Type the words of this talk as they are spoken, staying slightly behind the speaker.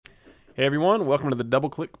Hey everyone, welcome to the Double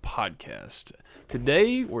Click Podcast.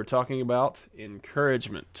 Today we're talking about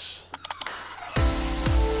encouragement.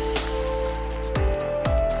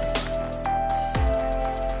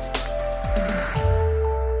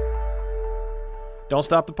 Don't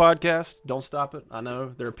stop the podcast. Don't stop it. I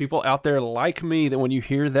know there are people out there like me that when you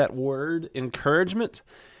hear that word, encouragement,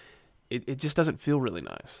 it just doesn't feel really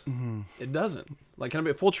nice. Mm-hmm. It doesn't. Like, can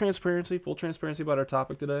I be full transparency about our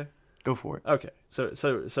topic today? Go for it. Okay, so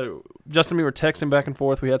Justin and me were texting back and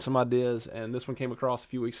forth. We had some ideas, and this one came across a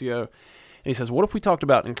few weeks ago. And he says, what if we talked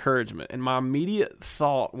about encouragement? And my immediate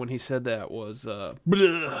thought when he said that was,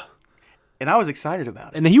 bleh. And I was excited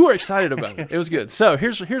about it. And you were excited about it. It was good. So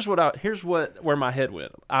here's where my head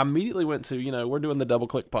went. I immediately went to, we're doing the Double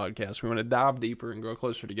Click Podcast. We want to dive deeper and grow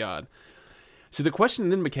closer to God. So the question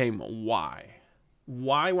then became, why?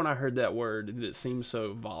 Why, when I heard that word, did it seem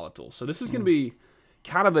so volatile? So this is going to be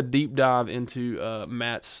kind of a deep dive into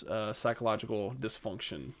Matt's psychological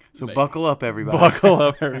dysfunction. So buckle up, everybody. Buckle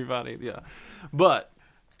up, everybody. Yeah. But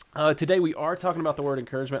today we are talking about the word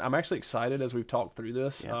encouragement. I'm actually excited as we've talked through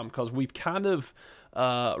this because we've kind of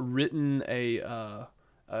written a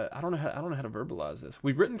I don't know how to verbalize this.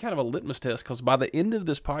 We've written kind of a litmus test because by the end of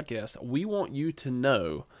this podcast, we want you to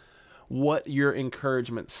know what your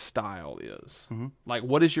encouragement style is. Mm-hmm. Like,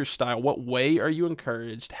 what is your style? What way are you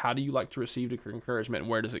encouraged? How do you like to receive encouragement,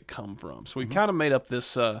 and where does it come from? So we've kind of made up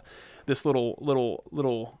this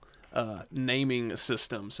little naming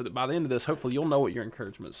system so that by the end of this, hopefully you'll know what your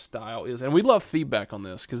encouragement style is. And we love feedback on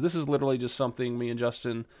this because this is literally just something me and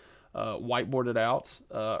Justin whiteboarded out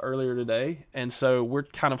earlier today. And so we're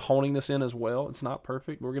kind of honing this in as well. It's not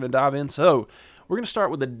perfect. We're going to dive in. So we're going to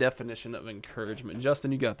start with the definition of encouragement.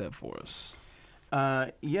 Justin, you got that for us?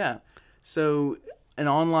 Yeah. So an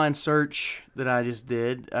online search that I just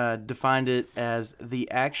did defined it as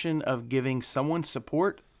the action of giving someone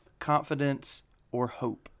support, confidence, or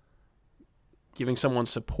hope. Giving someone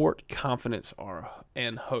support, confidence,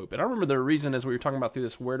 and hope. And I remember the reason as we were talking about through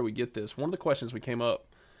this, where do we get this? One of the questions that came up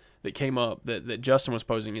that Justin was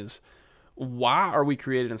posing is, why are we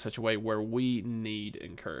created in such a way where we need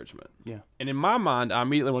encouragement? Yeah. And in my mind, I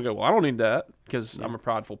immediately want to go, well, I don't need that because I'm a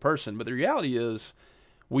prideful person. But the reality is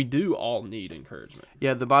we do all need encouragement.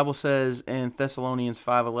 Yeah, the Bible says in Thessalonians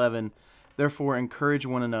 5:11, therefore encourage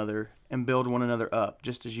one another and build one another up,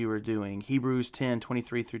 just as you are doing. Hebrews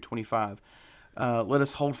 10:23 through 25. Let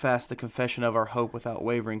us hold fast the confession of our hope without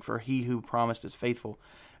wavering, for he who promised is faithful.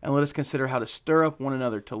 And let us consider how to stir up one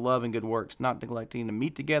another to love and good works, not neglecting to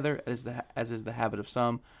meet together as is the habit of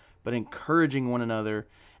some, but encouraging one another,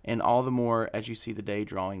 and all the more as you see the day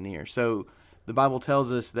drawing near. So the Bible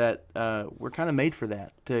tells us that we're kind of made for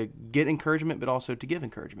that, to get encouragement, but also to give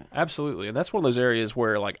encouragement. Absolutely. And that's one of those areas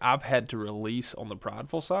where I've had to release on the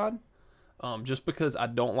prideful side. Just because I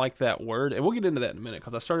don't like that word. And we'll get into that in a minute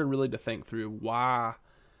because I started really to think through why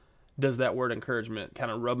does that word encouragement kind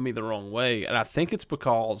of rub me the wrong way. And I think it's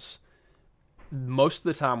because most of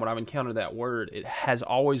the time when I've encountered that word, it has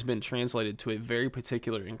always been translated to a very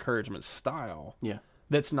particular encouragement style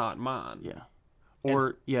that's not mine. Yeah.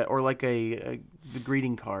 Or like the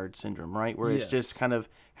greeting card syndrome, right? Where it's just kind of,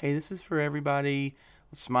 hey, this is for everybody.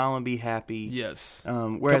 Smile and be happy. Yes.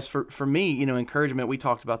 Whereas for me, encouragement, we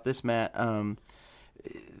talked about this, Matt,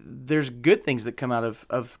 there's good things that come out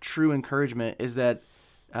of true encouragement is that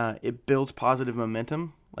it builds positive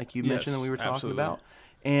momentum, like you mentioned that we were talking about.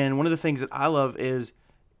 And one of the things that I love is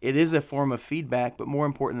it is a form of feedback, but more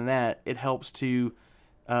important than that, it helps to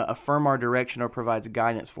affirm our direction or provides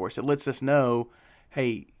guidance for us. It lets us know,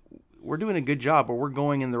 hey, we're doing a good job, or we're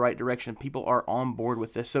going in the right direction. People are on board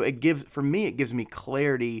with this. So it gives me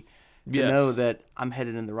clarity to know that I'm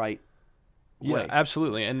headed in the right way. Yeah,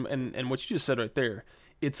 absolutely. And what you just said right there,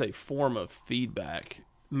 it's a form of feedback.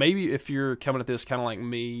 Maybe if you're coming at this kind of like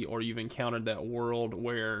me, or you've encountered that world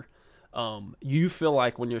where you feel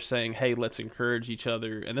like when you're saying, hey, let's encourage each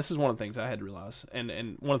other, and this is one of the things I had to realize,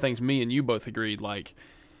 and one of the things me and you both agreed,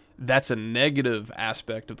 that's a negative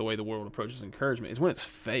aspect of the way the world approaches encouragement, is when it's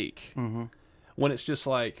fake. Mm-hmm. When it's just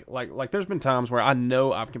like there's been times where I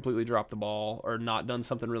know I've completely dropped the ball or not done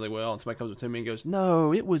something really well, and somebody comes up to me and goes,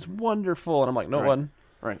 no, it was wonderful. And I'm like, no, it wasn't.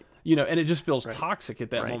 Right. And it just feels toxic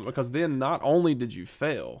at that moment, because then not only did you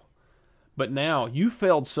fail, but now you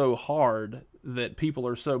failed so hard that people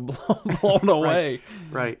are so blown away.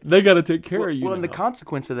 Right. They got to take care of you. Well, and the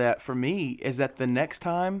consequence of that for me is that the next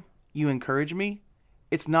time you encourage me,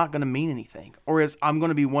 it's not going to mean anything. Or I'm going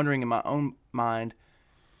to be wondering in my own mind,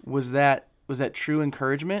 was that true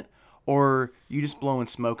encouragement, or you just blowing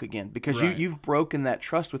smoke again? Because you've broken that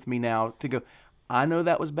trust with me now to go, I know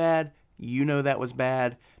that was bad. you know that was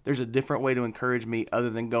bad. There's a different way to encourage me other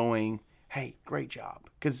than going, hey, great job,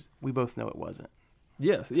 because we both know it wasn't.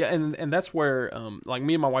 Yes, yeah, and that's where like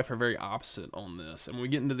me and my wife are very opposite on this. And when we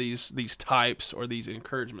get into these types or these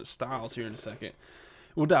encouragement styles here in a second,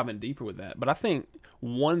 we'll dive in deeper with that. But I think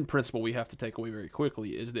one principle we have to take away very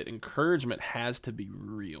quickly is that encouragement has to be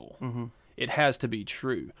real. Mm-hmm. It has to be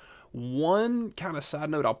true. One kind of side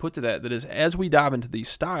note I'll put to that is as we dive into these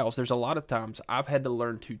styles, there's a lot of times I've had to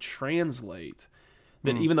learn to translate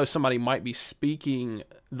that even though somebody might be speaking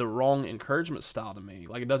the wrong encouragement style to me,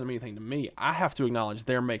 like it doesn't mean anything to me, I have to acknowledge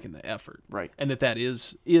they're making the effort. Right. And that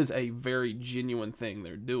is a very genuine thing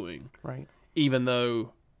they're doing. Right. Even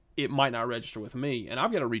though it might not register with me. And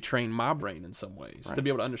I've got to retrain my brain in some ways to be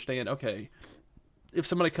able to understand, okay, if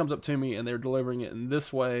somebody comes up to me and they're delivering it in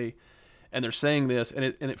this way and they're saying this and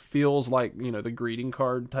it feels like, the greeting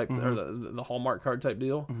card type or the Hallmark card type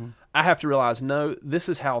deal, I have to realize, no, this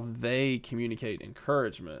is how they communicate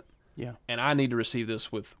encouragement. Yeah. And I need to receive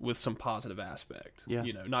this with some positive aspect. Yeah.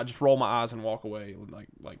 Not just roll my eyes and walk away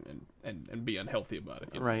and be unhealthy about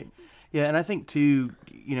it. Right. Yeah, and I think too,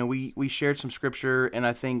 we shared some scripture, and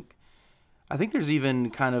I think there's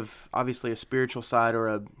even kind of obviously a spiritual side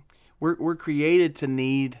or we're created to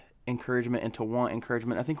need encouragement and to want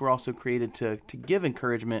encouragement. I think we're also created to give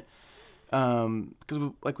encouragement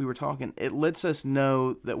because like we were talking, it lets us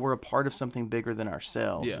know that we're a part of something bigger than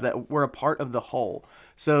ourselves, that we're a part of the whole.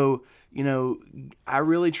 So, I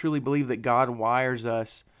really truly believe that God wires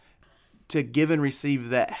us to give and receive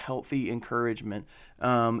that healthy encouragement.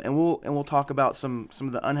 And we'll talk about some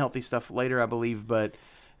of the unhealthy stuff later, I believe, but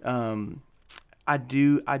I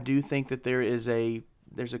do think that there's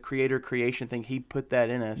a creation thing. He put that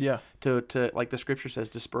in us to like the scripture says,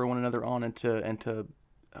 to spur one another on and to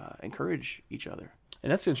encourage each other.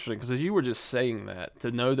 And that's interesting because as you were just saying that,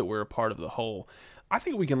 to know that we're a part of the whole, I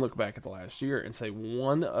think we can look back at the last year and say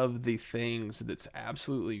one of the things that's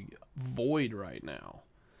absolutely void right now,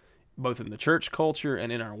 both in the church culture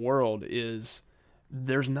and in our world, is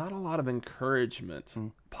there's not a lot of encouragement,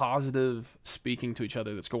 positive speaking to each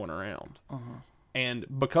other that's going around. And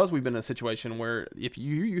because we've been in a situation where if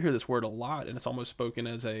you hear this word a lot and it's almost spoken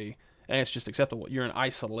as and it's just acceptable, you're in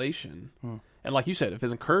isolation. And like you said, if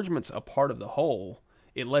his encouragement's a part of the whole,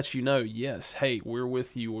 it lets you know, yes, hey, we're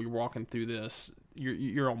with you. We're walking through this.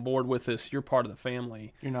 You're on board with this. You're part of the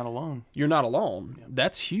family. You're not alone. You're not alone. Yep.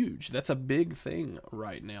 That's huge. That's a big thing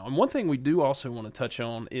right now. And one thing we do also want to touch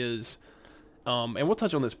on is, and we'll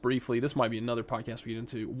touch on this briefly. This might be another podcast we get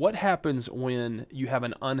into. What happens when you have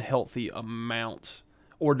an unhealthy amount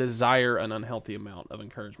or desire an unhealthy amount of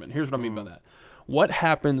encouragement? Here's what I mean by that. What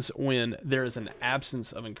happens when there is an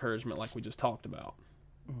absence of encouragement like we just talked about?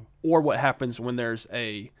 Or what happens when there's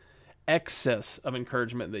a excess of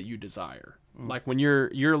encouragement that you desire? Like when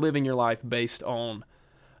you're living your life based on,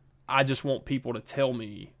 I just want people to tell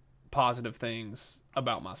me positive things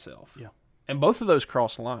about myself. Yeah. And both of those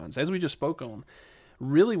cross lines, as we just spoke on.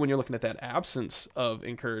 Really, when you're looking at that absence of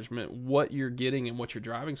encouragement, what you're getting and what you're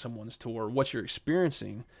driving someone's toward, what you're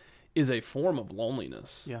experiencing, is a form of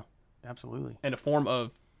loneliness. Yeah, absolutely. And a form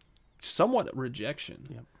of somewhat rejection.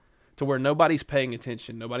 Yep. To where nobody's paying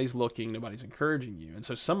attention, nobody's looking, nobody's encouraging you. And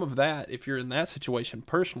so some of that, if you're in that situation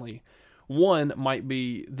personally, one might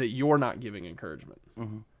be that you're not giving encouragement.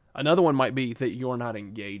 Another one might be that you're not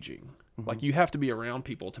engaging. Like you have to be around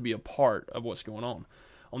people to be a part of what's going on.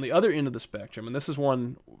 On the other end of the spectrum, and this is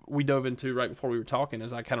one we dove into right before we were talking,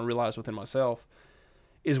 as I kind of realized within myself,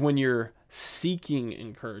 is when you're seeking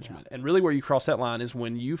encouragement. And really where you cross that line is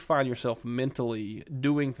when you find yourself mentally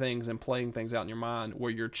doing things and playing things out in your mind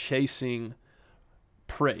where you're chasing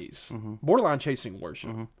praise, borderline chasing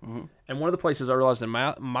worship. And one of the places I realized in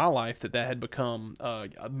my life that had become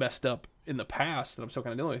messed up in the past that I'm still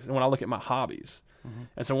kind of dealing with is when I look at my hobbies.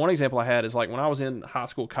 And so one example I had is like when I was in high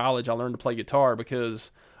school, college, I learned to play guitar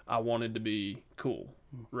because I wanted to be cool,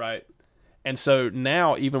 right? And so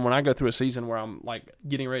now, even when I go through a season where I'm like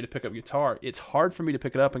getting ready to pick up guitar, it's hard for me to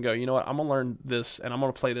pick it up and go, you know what, I'm going to learn this and I'm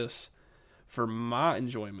going to play this for my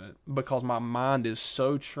enjoyment because my mind is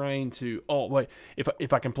so trained to, oh, wait,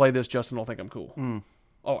 if I can play this, Justin will think I'm cool.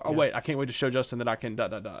 Wait, I can't wait to show Justin that I can ...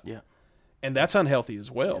 Yeah. And that's unhealthy as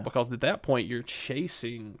well because at that point you're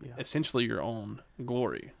chasing essentially your own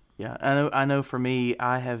glory. Yeah, I know for me,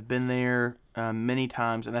 I have been there many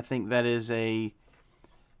times, and I think that is a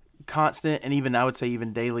constant and even I would say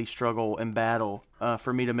even daily struggle and battle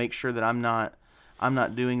for me to make sure that I'm not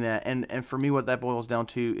doing that. And for me, what that boils down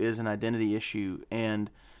to is an identity issue. And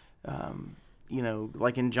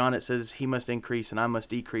like in John, it says he must increase and I must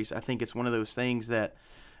decrease. I think it's one of those things that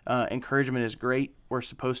Encouragement is great. We're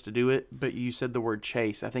supposed to do it, but you said the word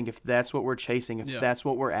chase. I think if that's what we're chasing, if that's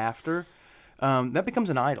what we're after, that becomes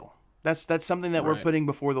an idol. That's something that we're putting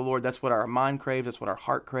before the Lord. That's what our mind craves. That's what our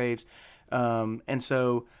heart craves. And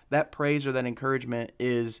so that praise or that encouragement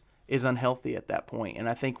is unhealthy at that point. And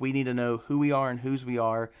I think we need to know who we are and whose we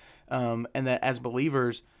are, and that as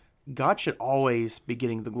believers, God should always be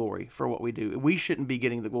getting the glory for what we do. We shouldn't be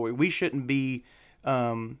getting the glory. We shouldn't be,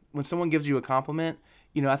 when someone gives you a compliment,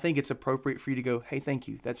 I think it's appropriate for you to go, hey, thank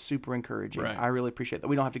you. That's super encouraging. Right. I really appreciate that.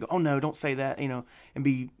 We don't have to go, oh, no, don't say that, and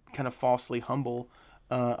be kind of falsely humble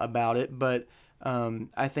about it. But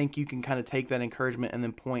I think you can kind of take that encouragement and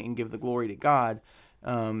then point and give the glory to God.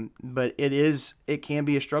 But it can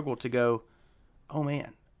be a struggle to go, oh,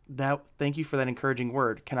 man, thank you for that encouraging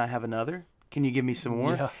word. Can I have another? Can you give me some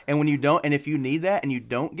more? Yeah. And when you don't, and if you need that and you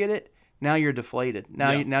don't get it, now you're deflated.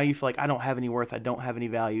 Now you feel like I don't have any worth. I don't have any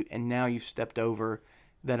value. And now you've stepped over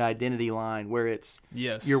that identity line where it's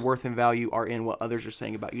your worth and value are in what others are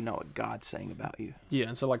saying about you, not what God's saying about you. Yeah,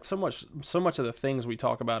 and so like so much of the things we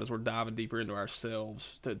talk about as we're diving deeper into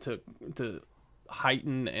ourselves to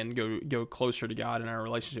heighten and go closer to God in our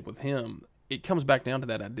relationship with Him, it comes back down to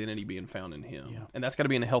that identity being found in Him. Yeah. And that's got to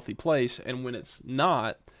be in a healthy place. And when it's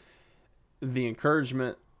not, the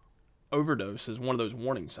encouragement overdose is one of those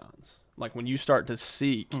warning signs. Like when you start to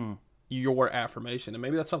seek your affirmation, and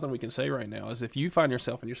maybe that's something we can say right now, is if you find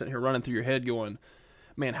yourself and you're sitting here running through your head going,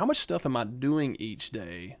 man, how much stuff am I doing each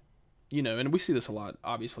day? And we see this a lot,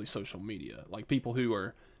 obviously, social media, like people who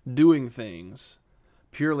are doing things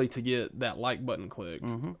purely to get that like button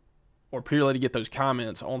clicked or purely to get those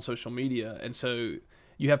comments on social media. And so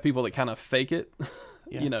you have people that kind of fake it,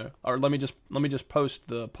 or let me just post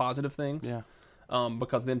the positive things,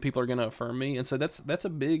 because then people are going to affirm me. And so that's a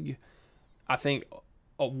big, I think,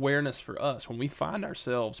 awareness for us when we find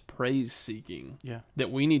ourselves praise seeking,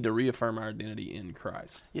 that we need to reaffirm our identity in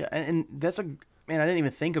Christ. Yeah, and that's man, I didn't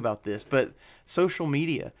even think about this, but social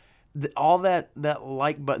media, all that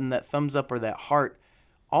like button, that thumbs up or that heart,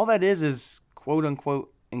 all that is quote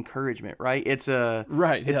unquote encouragement, right? It's a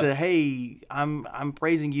hey, I'm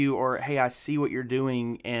praising you, or hey, I see what you're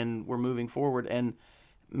doing and we're moving forward. And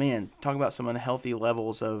man, talk about some unhealthy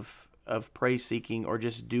levels of praise seeking or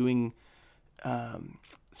just doing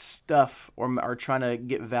stuff or trying to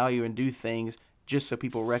get value and do things just so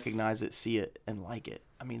people recognize it, see it, and like it.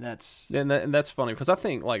 I mean, that's funny because I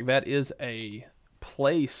think like that is a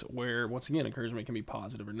place where, once again, encouragement can be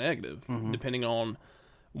positive or negative depending on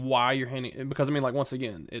why you're handing. Because I mean, like, once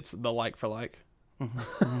again, it's the like for like.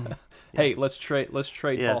 Hey, let's trade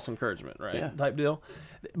false encouragement, right? Type deal.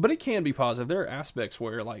 But it can be positive. There are aspects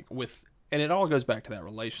where, like, and it all goes back to that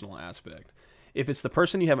relational aspect. If it's the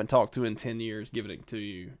person you haven't talked to in 10 years giving it to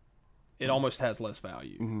you, it almost has less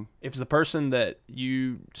value. If it's the person that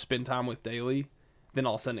you spend time with daily, then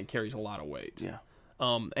all of a sudden it carries a lot of weight. Yeah.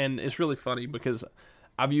 And it's really funny because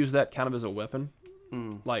I've used that kind of as a weapon.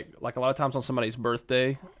 Like a lot of times on somebody's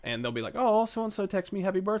birthday, and they'll be like, oh, so-and-so text me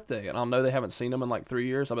happy birthday. And I'll know they haven't seen them in like 3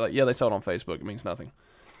 years. I'll be like, yeah, they saw it on Facebook. It means nothing.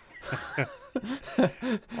 Wow.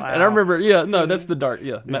 And I remember, that's the dark,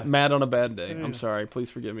 mad on a bad day. I'm sorry, please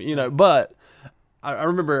forgive me. But I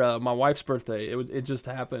remember my wife's birthday. It just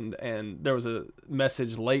happened, and there was a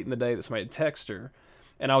message late in the day that somebody had texted her,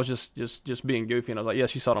 and I was just being goofy, and I was like, yeah,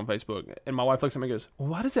 she saw it on Facebook. And my wife looks at me and goes, well,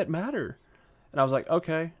 why does that matter? And I was like,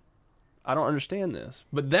 okay, I don't understand this.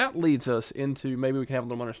 But that leads us into, maybe we can have a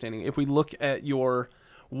little understanding if we look at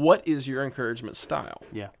what is your encouragement style?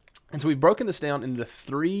 Yeah. And so we've broken this down into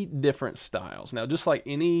 3 different styles. Now, just like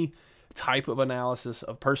any type of analysis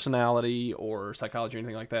of personality or psychology or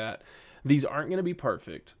anything like that, these aren't going to be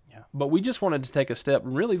perfect. Yeah. But we just wanted to take a step.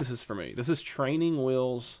 And really, this is for me. This is training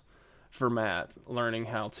wheels for Matt, learning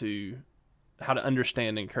how to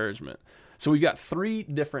understand encouragement. So we've got 3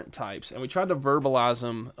 different types, and we tried to verbalize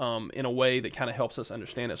them in a way that kind of helps us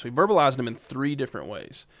understand it. So we verbalized them in 3 different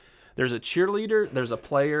ways. There's a cheerleader, there's a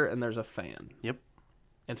player, and there's a fan. Yep.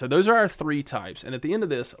 And so those are our 3 types. And at the end of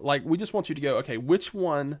this, like, we just want you to go, okay, which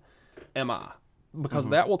one am I? Because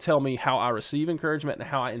that will tell me how I receive encouragement and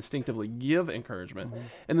how I instinctively give encouragement.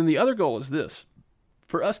 And then the other goal is this,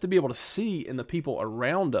 for us to be able to see in the people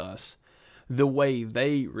around us the way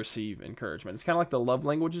they receive encouragement. It's kind of like the love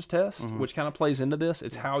languages test, which kind of plays into this.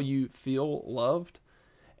 It's how you feel loved.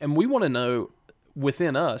 And we want to know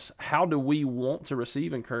within us, how do we want to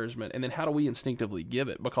receive encouragement? And then how do we instinctively give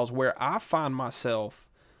it? Because where I find myself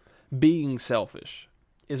being selfish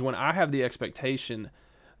is when I have the expectation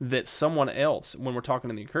that someone else, when we're talking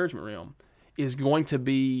in the encouragement realm, is going to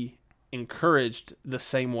be encouraged the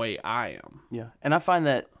same way I am. Yeah. And I find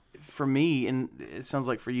that for me, and it sounds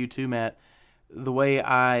like for you too, Matt, the way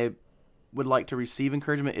I would like to receive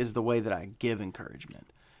encouragement is the way that I give encouragement.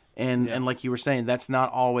 And like you were saying, that's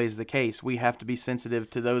not always the case. We have to be sensitive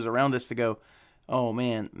to those around us to go, oh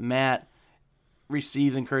man, Matt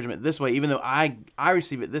receives encouragement this way. Even though I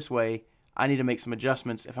receive it this way, I need to make some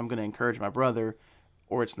adjustments if I'm going to encourage my brother,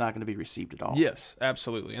 or it's not going to be received at all. Yes,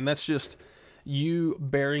 absolutely. And that's just you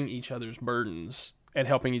bearing each other's burdens and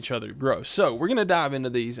helping each other grow. So we're going to dive into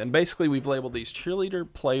these, and basically we've labeled these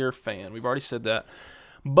cheerleader, player, fan. We've already said that.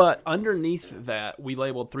 But underneath that, we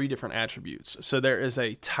labeled 3 different attributes. So there is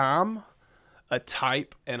a time, a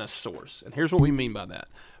type, and a source. And here's what we mean by that.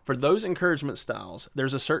 For those encouragement styles,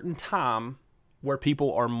 there's a certain time where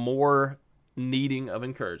people are more needing of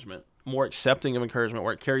encouragement, more accepting of encouragement,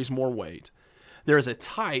 where it carries more weight. There is a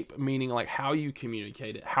type, meaning like how you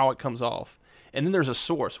communicate it, how it comes off. And then there's a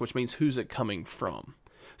source, which means who's it coming from.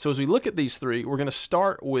 So as we look at these 3, we're going to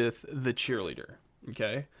start with the cheerleader,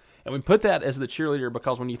 okay? And we put that as the cheerleader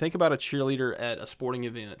because when you think about a cheerleader at a sporting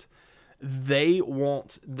event, they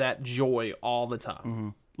want that joy all the time. Mm-hmm.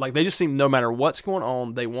 Like they just seem, no matter what's going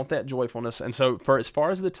on, they want that joyfulness. And so for as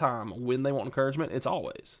far as the time when they want encouragement, it's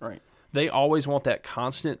always. Right. They always want that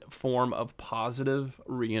constant form of positive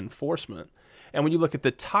reinforcement. And when you look at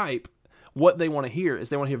the type, what they want to hear is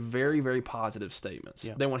they want to hear very, very positive statements.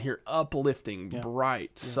 Yeah. They want to hear uplifting,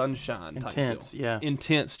 bright, sunshine type intense, feel.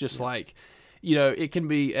 Intense, just like, you know, it can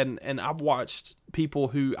be, and I've watched people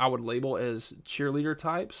who I would label as cheerleader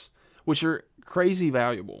types, which are crazy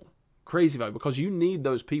valuable, because you need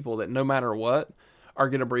those people that no matter what are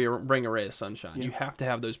going to bring a ray of sunshine. Yeah. You have to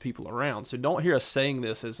have those people around. So don't hear us saying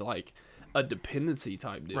this as like a dependency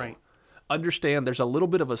type deal. Right. Understand there's a little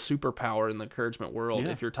bit of a superpower in the encouragement world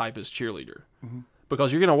if your type is cheerleader. Mm-hmm.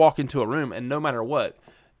 Because you're going to walk into a room and no matter what,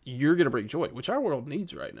 you're going to bring joy, which our world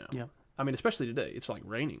needs right now. Yeah. I mean, especially today. It's like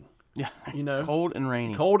raining. Yeah. You know? Cold and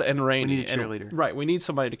rainy. We need a cheerleader. Right. We need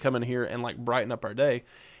somebody to come in here and like brighten up our day.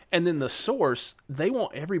 And then the source, they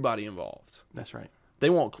want everybody involved. That's right. They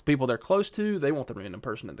want people they're close to. They want the random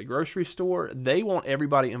person at the grocery store. They want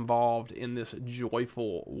everybody involved in this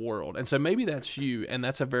joyful world. And so maybe that's you, and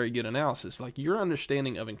that's a very good analysis. Like your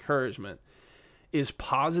understanding of encouragement is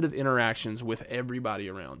positive interactions with everybody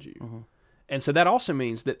around you. Mm-hmm. And so that also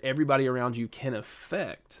means that everybody around you can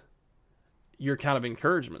affect your kind of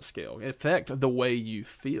encouragement scale, affect the way you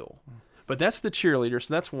feel. Mm-hmm. But that's the cheerleader,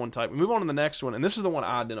 so that's one type. We move on to the next one, and this is the one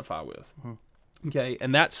I identify with. Mm-hmm. Okay,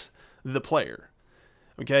 and that's the player.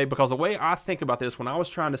 Okay, because the way I think about this, when I was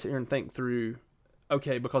trying to sit here and think through,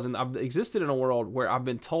 okay, because I've existed in a world where I've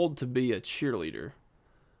been told to be a cheerleader,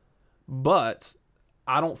 but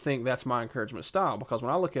I don't think that's my encouragement style, because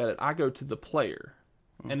when I look at it, I go to the player.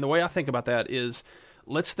 Mm-hmm. And the way I think about that is,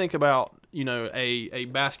 let's think about, you know, a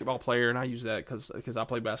basketball player, and I use that because I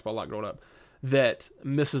played basketball a lot growing up, that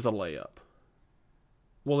misses a layup.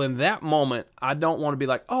 Well, in that moment, I don't want to be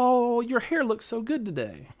like, oh, your hair looks so good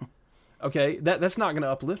today. Okay, that's not going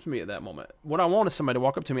to uplift me at that moment. What I want is somebody to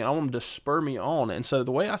walk up to me and I want them to spur me on. And so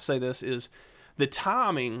the way I say this is the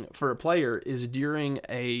timing for a player is during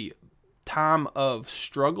a time of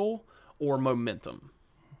struggle or momentum,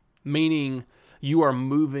 meaning you are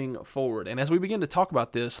moving forward. And as we begin to talk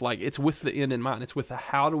about this, like it's with the end in mind. It's with the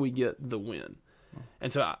how do we get the win.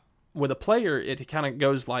 And so with a player, it kind of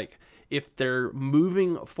goes like, if they're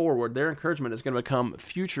moving forward, their encouragement is going to become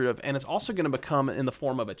fugitive, and it's also going to become in the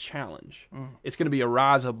form of a challenge. It's going to be a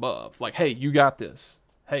rise above. Like, hey, you got this.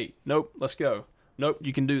 Hey, nope, let's go. Nope,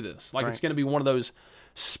 you can do this. Like, It's going to be one of those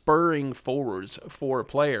spurring forwards for a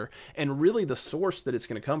player. And really the source that it's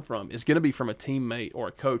going to come from is going to be from a teammate or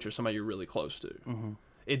a coach or somebody you're really close to. Mm-hmm.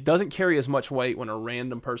 It doesn't carry as much weight when a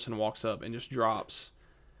random person walks up and just drops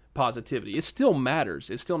positivity. It still matters.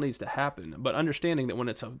 It still needs to happen. But understanding that when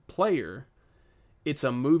it's a player, it's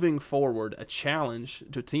a moving forward, a challenge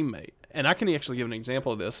to a teammate. And I can actually give an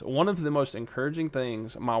example of this. One of the most encouraging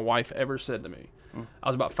things my wife ever said to me, I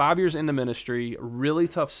was about 5 years into ministry, really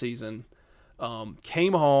tough season,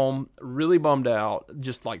 came home, really bummed out,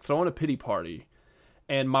 just like throwing a pity party.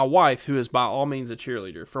 And my wife, who is by all means a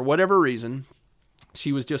cheerleader, for whatever reason,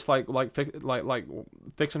 she was just like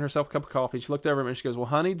fixing herself a cup of coffee. She looked over at me and she goes, "Well,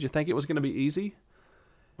 honey, did you think it was going to be easy?"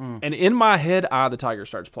 And in my head, Eye of the Tiger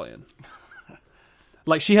starts playing.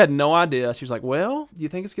 Like she had no idea. She was like, "Well, do you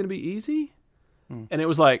think it's going to be easy?" And it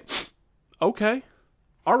was like, "Okay,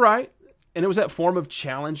 all right." And it was that form of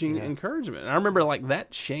challenging encouragement. And I remember like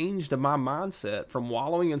that changed my mindset from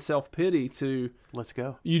wallowing in self-pity to, let's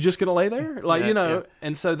go. You just going to lay there? Like,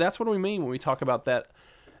 And so that's what we mean when we talk about that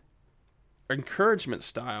encouragement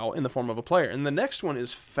style in the form of a player. And the next one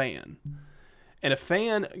is fan. And a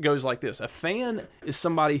fan goes like this. A fan is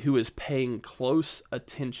somebody who is paying close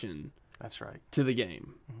attention That's right. to the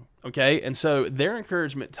game. Okay? And so their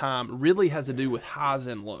encouragement time really has to do with highs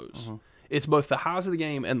and lows. It's both the highs of the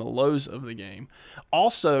game and the lows of the game.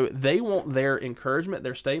 Also, they want their encouragement,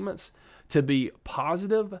 their statements, to be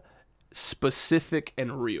positive, specific,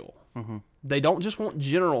 and real. They don't just want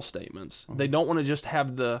general statements. They don't want to just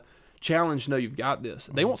have the challenge, no, you've got this.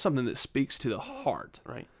 They want something that speaks to the heart.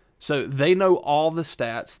 Right. So they know all the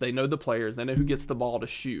stats. They know the players. They know who gets the ball to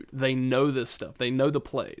shoot. They know this stuff. They know the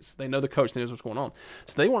plays. They know the coach. They know what's going on.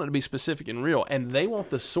 So they want it to be specific and real, and they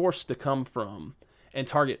want the source to come from and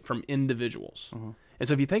target from individuals. And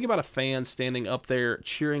so if you think about a fan standing up there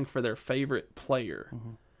cheering for their favorite player,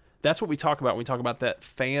 that's what we talk about when we talk about that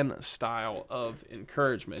fan style of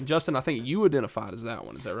encouragement. And Justin, I think you identified as that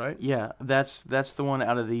one. Is that right? Yeah, that's the one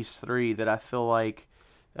out of these three that I feel like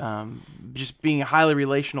just being a highly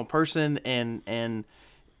relational person and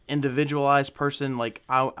individualized person, like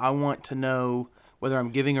I want to know whether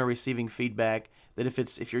I'm giving or receiving feedback, that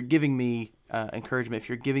if you're giving me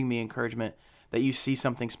encouragement, that you see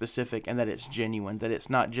something specific and that it's genuine, that it's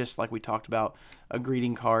not just like we talked about, a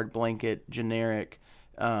greeting card, blanket, generic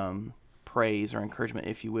praise or encouragement,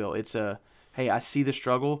 if you will. It's hey, I see the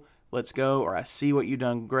struggle, let's go, or I see what you've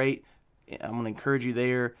done great, I'm going to encourage you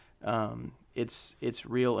there. It's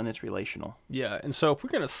real and it's relational. Yeah, and so if we're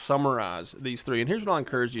going to summarize these three, and here's what I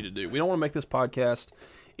encourage you to do. We don't want to make this podcast,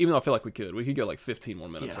 even though I feel like we could go like 15 more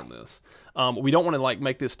minutes on this. We don't want to like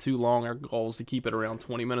make this too long. Our goal is to keep it around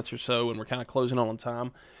 20 minutes or so, and we're kind of closing on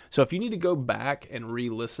time. So if you need to go back and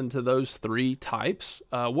re-listen to those three types,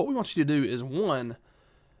 what we want you to do is, one,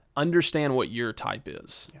 understand what your type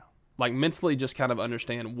is. Yeah. Like mentally just kind of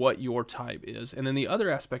understand what your type is. And then the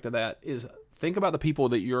other aspect of that is think about the people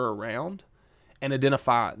that you're around and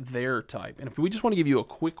identify their type. And if we just want to give you a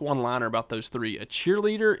quick one-liner about those three, a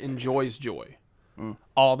cheerleader enjoys joy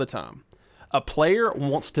all the time. A player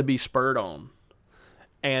wants to be spurred on.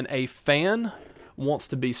 And a fan wants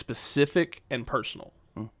to be specific and personal.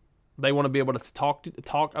 They want to be able to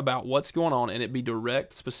talk about what's going on and it be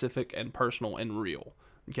direct, specific, and personal and real.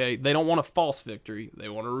 Okay? They don't want a false victory. They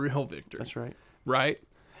want a real victory. That's right. Right?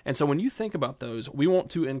 And so when you think about those, we want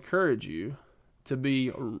to encourage you to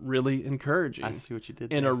be really encouraging. I see what you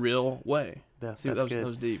did in there. a real way. Yeah, see, that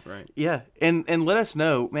was deep, right? Yeah, and let us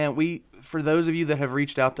know, man. For those of you that have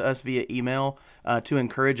reached out to us via email to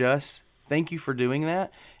encourage us, thank you for doing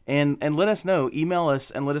that. And let us know. Email us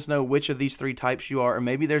and let us know which of these three types you are, or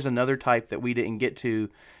maybe there's another type that we didn't get to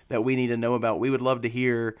that we need to know about. We would love to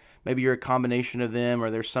hear. Maybe you're a combination of them, or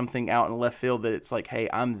there's something out in left field that it's like, hey,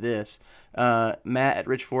 I'm this. Matt at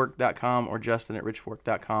richfork.com or Justin at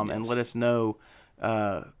richfork.com, and let us know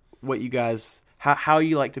what you guys, how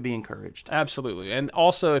you like to be encouraged. Absolutely. And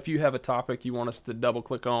also, if you have a topic you want us to double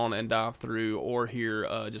click on and dive through, or hear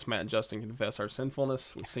just Matt and Justin confess our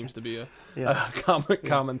sinfulness, which seems to be a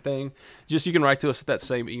common thing, just you can write to us at that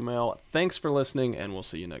same email. Thanks for listening, and we'll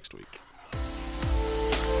see you next week.